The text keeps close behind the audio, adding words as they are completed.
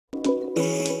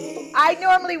I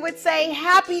normally would say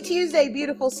happy Tuesday,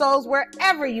 beautiful souls,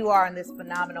 wherever you are on this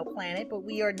phenomenal planet, but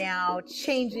we are now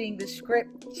changing the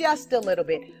script just a little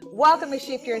bit. Welcome to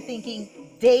Shift Your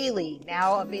Thinking Daily,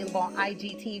 now available on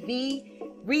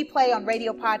IGTV, replay on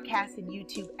radio, podcasts, and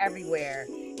YouTube everywhere.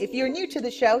 If you're new to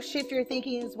the show, Shift Your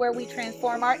Thinking is where we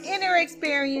transform our inner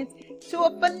experience to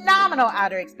a phenomenal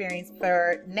outer experience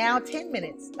for now 10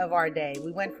 minutes of our day.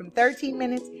 We went from 13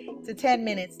 minutes to 10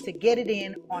 minutes to get it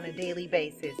in on a daily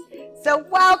basis. So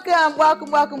welcome,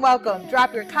 welcome, welcome, welcome.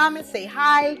 Drop your comments, say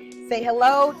hi, say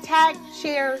hello, tag,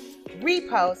 share,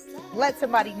 repost, let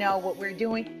somebody know what we're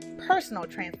doing. Personal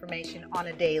transformation on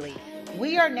a daily.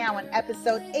 We are now on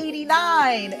episode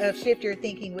 89 of Shift Your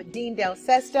Thinking with Dean Del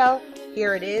Sesto.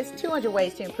 Here it is, 200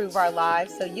 ways to improve our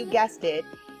lives. So you guessed it.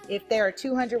 If there are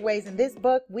 200 ways in this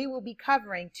book, we will be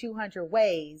covering 200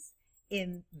 ways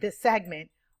in this segment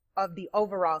of the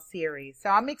overall series. So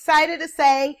I'm excited to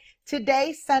say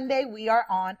today, Sunday, we are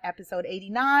on episode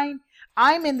 89.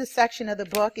 I'm in the section of the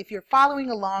book, if you're following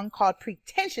along, called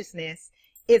Pretentiousness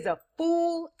is a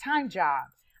Full-Time Job.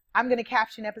 I'm going to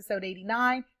caption episode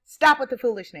 89, Stop with the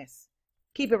Foolishness.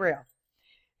 Keep it real.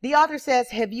 The author says,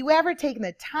 have you ever taken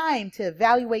the time to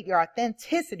evaluate your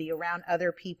authenticity around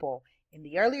other people? In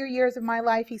the earlier years of my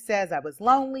life, he says, I was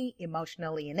lonely,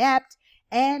 emotionally inept,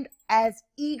 and as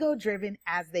ego-driven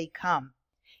as they come.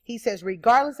 He says,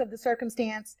 regardless of the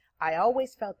circumstance, I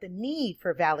always felt the need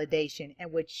for validation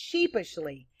and would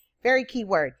sheepishly, very key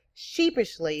word,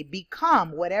 sheepishly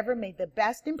become whatever made the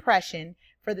best impression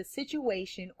for the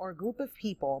situation or group of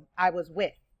people I was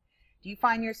with. Do you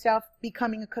find yourself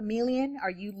becoming a chameleon?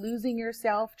 Are you losing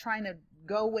yourself trying to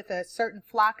go with a certain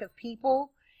flock of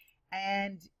people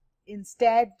and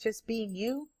instead just being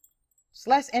you? It's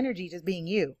less energy just being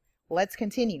you. Let's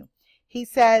continue. He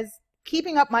says,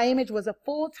 keeping up my image was a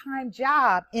full-time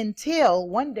job until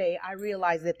one day I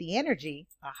realized that the energy,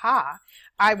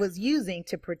 I was using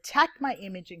to protect my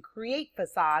image and create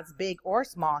facades, big or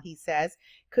small, he says,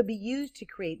 could be used to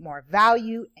create more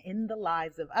value in the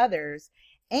lives of others.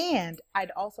 And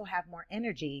I'd also have more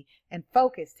energy and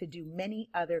focus to do many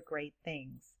other great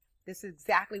things. This is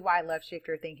exactly why I love Shift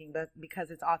Your Thinking,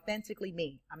 because it's authentically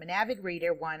me. I'm an avid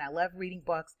reader. I love reading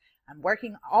books. I'm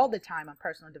working all the time on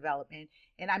personal development,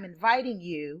 and I'm inviting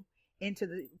you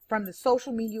from the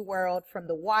social media world, from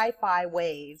the Wi-Fi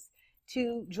waves,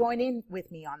 to join in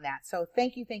with me on that. So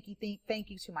thank you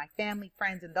to my family,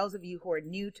 friends, and those of you who are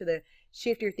new to the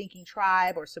Shift Your Thinking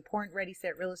tribe or supporting Ready,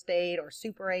 Set, Real Estate or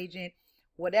Super Agent.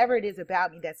 Whatever it is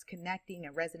about me that's connecting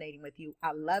and resonating with you,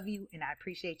 I love you and I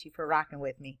appreciate you for rocking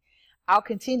with me. I'll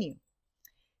continue.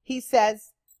 He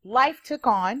says, life took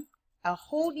on a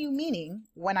whole new meaning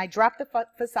when I dropped the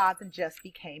facades and just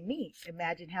became me.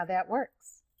 Imagine how that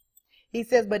works. He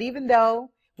says, but even though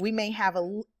we may have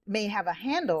a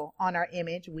handle on our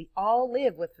image, we all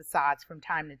live with facades from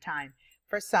time to time.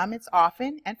 For some, it's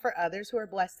often, and for others who are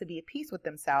blessed to be at peace with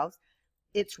themselves,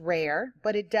 it's rare,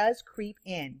 but it does creep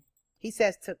in. He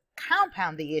says, to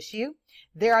compound the issue,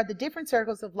 there are the different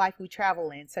circles of life we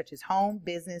travel in, such as home,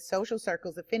 business, social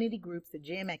circles, affinity groups, the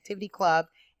gym, activity club,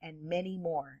 and many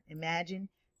more. Imagine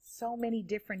so many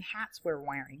different hats we're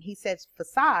wearing. He says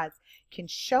facades can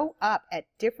show up at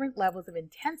different levels of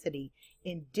intensity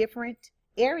in different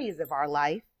areas of our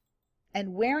life,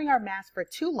 and wearing our mask for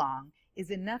too long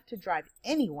is enough to drive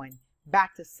anyone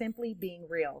back to simply being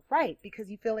real, right? Because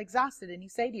you feel exhausted and you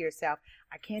say to yourself,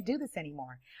 I can't do this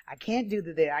anymore. I can't do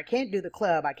I can't do the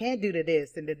club. I can't do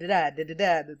this and the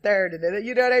third, and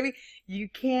you know what I mean? You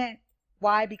can't.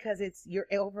 Why? Because you're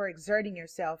overexerting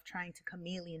yourself trying to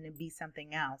chameleon and be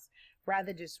something else.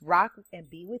 Rather just rock and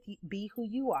be who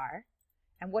you are.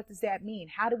 And what does that mean?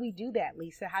 How do we do that,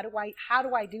 Lisa? How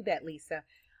do I do that, Lisa?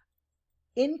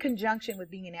 In conjunction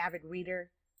with being an avid reader,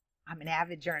 I'm an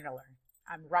avid journaler.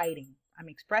 I'm writing. I'm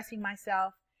expressing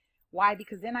myself. Why?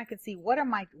 Because then I can see what are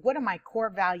my core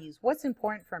values? What's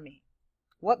important for me?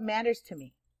 What matters to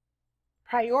me?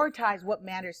 Prioritize what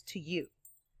matters to you.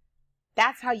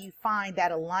 That's how you find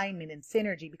that alignment and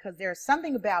synergy, because there's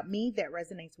something about me that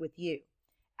resonates with you.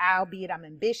 Albeit I'm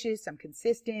ambitious, I'm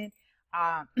consistent,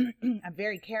 I'm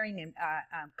very caring and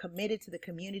I'm committed to the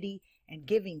community and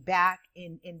giving back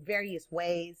in various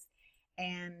ways.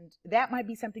 And that might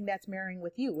be something that's mirroring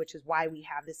with you, which is why we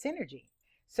have the synergy.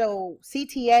 So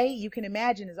CTA, you can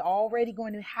imagine, is already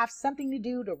going to have something to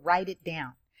do to write it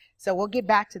down. So we'll get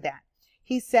back to that.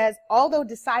 He says, although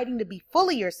deciding to be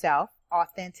fully yourself,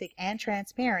 authentic and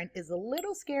transparent is a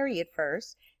little scary at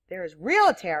first, there is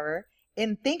real terror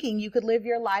in thinking you could live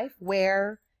your life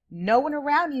where no one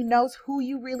around you knows who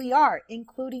you really are,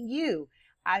 including you.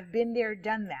 I've been there,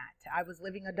 done that. I was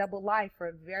living a double life for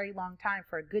a very long time,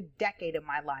 for a good decade of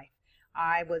my life.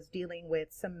 I was dealing with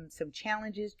some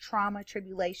challenges, trauma,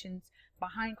 tribulations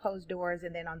behind closed doors.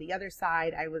 And then on the other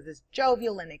side, I was this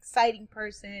jovial and exciting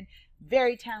person,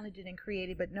 very talented and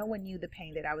creative, but no one knew the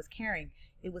pain that I was carrying.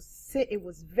 It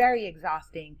was very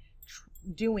exhausting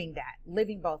doing that,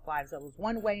 living both lives. It was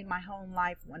one way in my home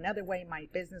life, another way in my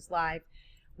business life,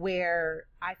 where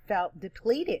I felt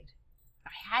depleted.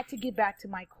 I had to get back to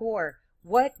my core.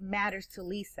 What matters to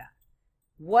Lisa?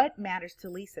 What matters to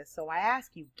Lisa? So I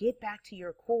ask you, get back to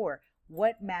your core.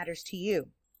 What matters to you?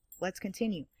 Let's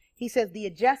continue. He says the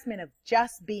adjustment of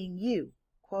just being you,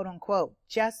 quote unquote,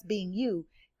 just being you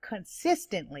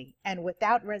consistently and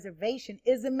without reservation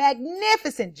is a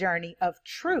magnificent journey of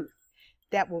truth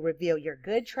that will reveal your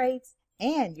good traits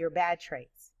and your bad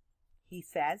traits. He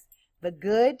says the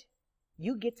good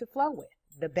you get to flow with,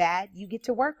 the bad you get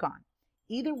to work on.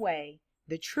 Either way,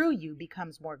 the true you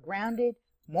becomes more grounded,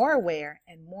 more aware,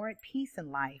 and more at peace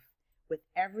in life with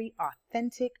every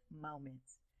authentic moment.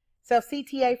 So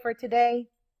CTA for today,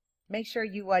 make sure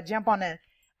you jump on the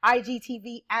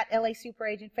IGTV at LA Super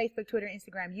Agent, Facebook, Twitter,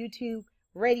 Instagram, YouTube,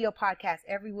 radio, podcast,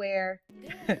 everywhere.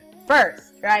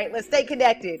 First, right? Let's stay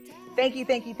connected. Thank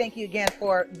you again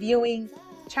for viewing,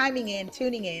 chiming in,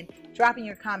 tuning in, dropping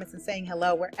your comments and saying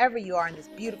hello wherever you are on this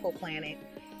beautiful planet.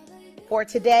 For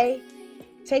today,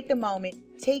 take the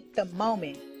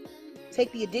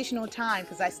additional time,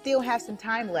 because I still have some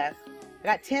time left. I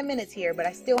got 10 minutes here, but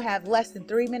I still have less than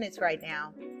 3 minutes right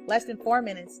now, less than 4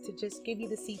 minutes to just give you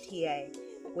the CTA,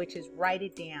 which is write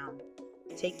it down.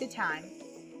 Take the time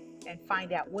and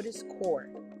find out what is core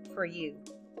for you.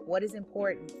 What is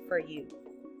important for you?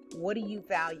 What do you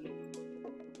value?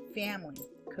 Family,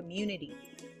 community,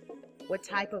 what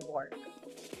type of work?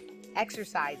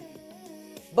 Exercising,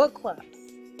 book clubs,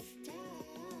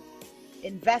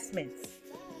 investments.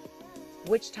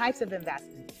 Which types of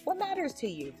investments? What matters to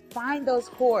you? Find those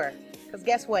core. Because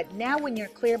guess what? Now when you're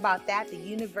clear about that, the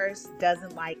universe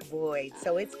doesn't like void.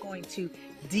 So it's going to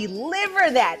deliver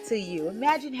that to you.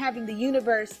 Imagine having the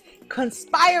universe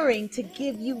conspiring to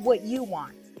give you what you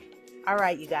want. All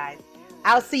right, you guys.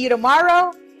 I'll see you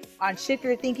tomorrow on Shift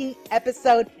Your Thinking,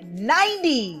 episode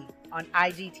 90 on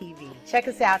IGTV. Check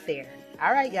us out there.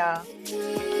 All right,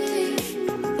 y'all.